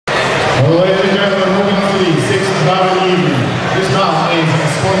Ladies and gentlemen, moving on to the sixth bout of the evening. This bout is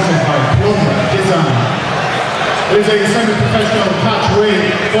sponsored by Plumber Design. It is a semi-professional catch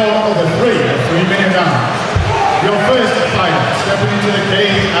weight for over 3-minute rounds. Your first fighter stepping into the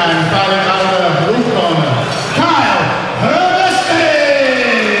cage and fighting out of the blue corner, Kyle Herbert.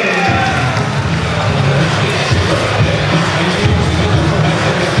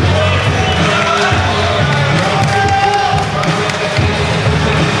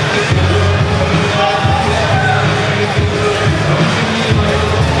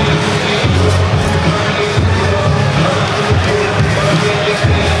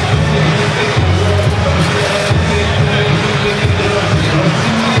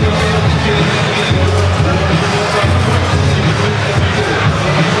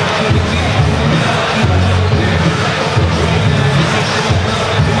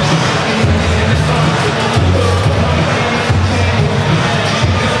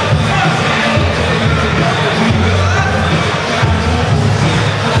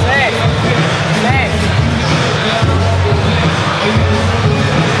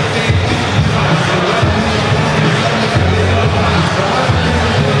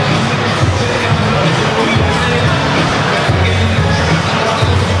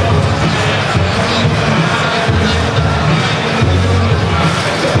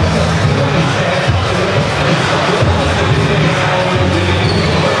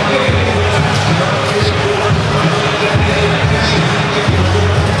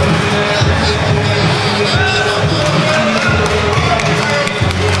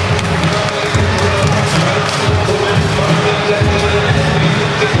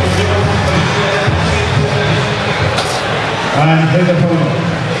 And his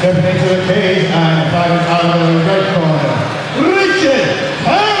opponent, stepping into the cage and fighting out of the red corner, Richard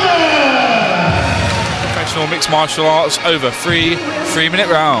Herbert! Professional mixed martial arts over 3-minute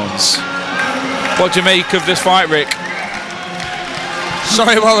rounds. What do you make of this fight, Rick?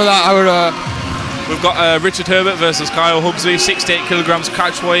 Sorry about that. We've got Richard Herbert versus Kyle Hubbersby, 68 kilograms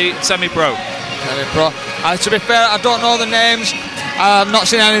catch weight, semi-pro. Semi-pro. To be fair, I don't know the names. I've not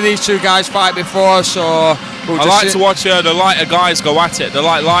seen any of these two guys fight before, so... I like to watch the lighter guys go at it. They're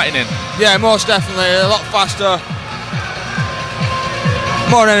like lightning. Yeah, most definitely. A lot faster,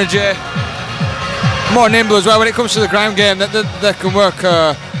 more energy, more nimble as well. When it comes to the ground game, they can work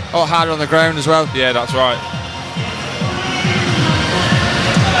a lot harder on the ground as well. Yeah, that's right.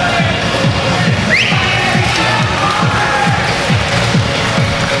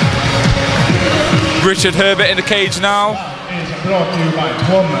 Richard Herbert in the cage now. Is brought to you by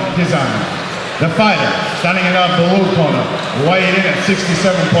Plumber Design. The fighter, standing in the blue corner, weighing in at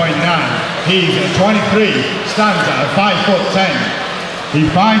 67.9. He's 23, stands at 5'10". He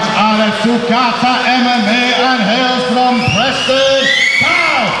fights out of Sukata MMA and hails from Preston,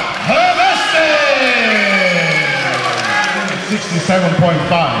 Kyle Herbert. 67.5.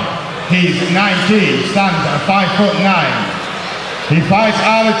 He's 19, stands at 5'9". He fights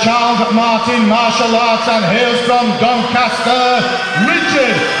out of Charles Martin Martial Arts and hails from Doncaster,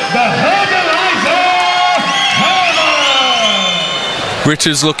 Richard the Herbalizer Herbert!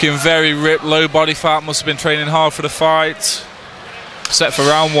 Richard's looking very ripped, low body fat, must have been training hard for the fight. Set for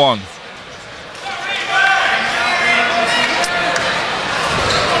round one.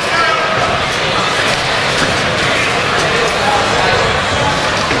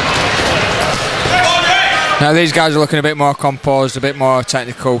 Now these guys are looking a bit more composed, a bit more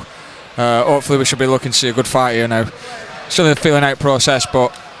technical. Hopefully we should be looking to see a good fight here now. Still in the feeling out process,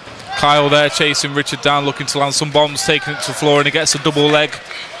 but... Kyle there chasing Richard down, looking to land some bombs, taking it to the floor, and he gets a double leg.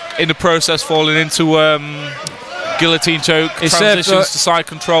 In the process, falling into guillotine choke. He transitions to side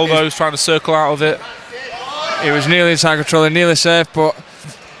control though, he's trying to circle out of it. He was nearly in side control and nearly safe, but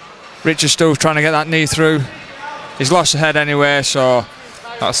Richard's still trying to get that knee through. He's lost the head anyway, so...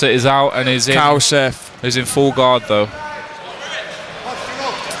 That's it, he's out and he's in. Kyle's safe. He's in full guard though.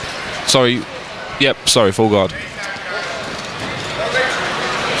 Sorry. Yep, sorry, full guard.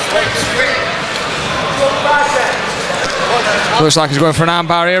 Looks like he's going for an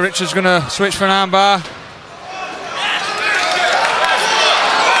armbar here. Richard's going to switch for an armbar.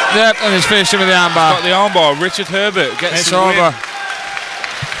 Yep, and he's finished him with the armbar. Got the armbar. Richard Herbert gets it's the over. win.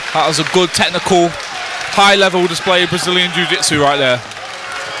 That was a good technical, high-level display of Brazilian Jiu-Jitsu right there.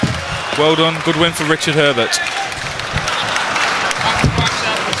 Well done. Good win for Richard Herbert.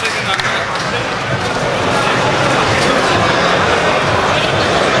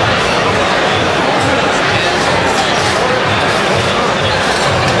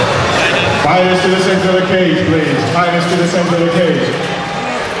 Fighters to the center of the cage, please. Fighters to the center of the cage.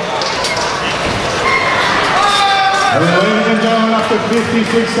 And ladies and gentlemen, after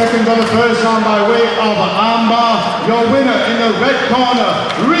 56 seconds on the first round by way of armbar. Your winner in the red corner,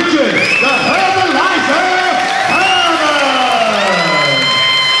 Richard, the Herbalizer, Herbert!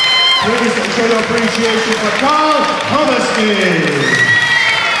 Please show your appreciation for Carl Hubbersby.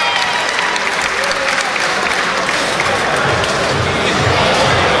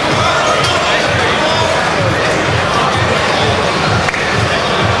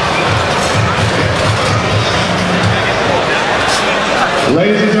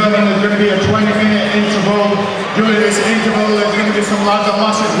 Ladies and gentlemen, there's going to be a 20-minute interval. During this interval, there's going to be some lads and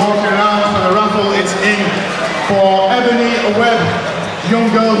lasses walking around for the raffle. It's in for Ebony Webb, young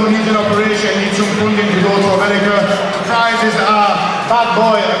girl who needs an operation, needs some funding to go to America. The prizes are bad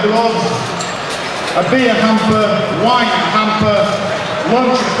boy, a glove, a beer hamper, wine hamper,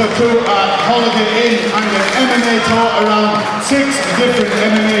 lunch for two at Holiday Inn, and an MMA tour around 6 different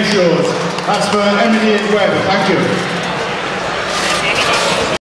MMA shows. That's for Ebony Webb. Thank you.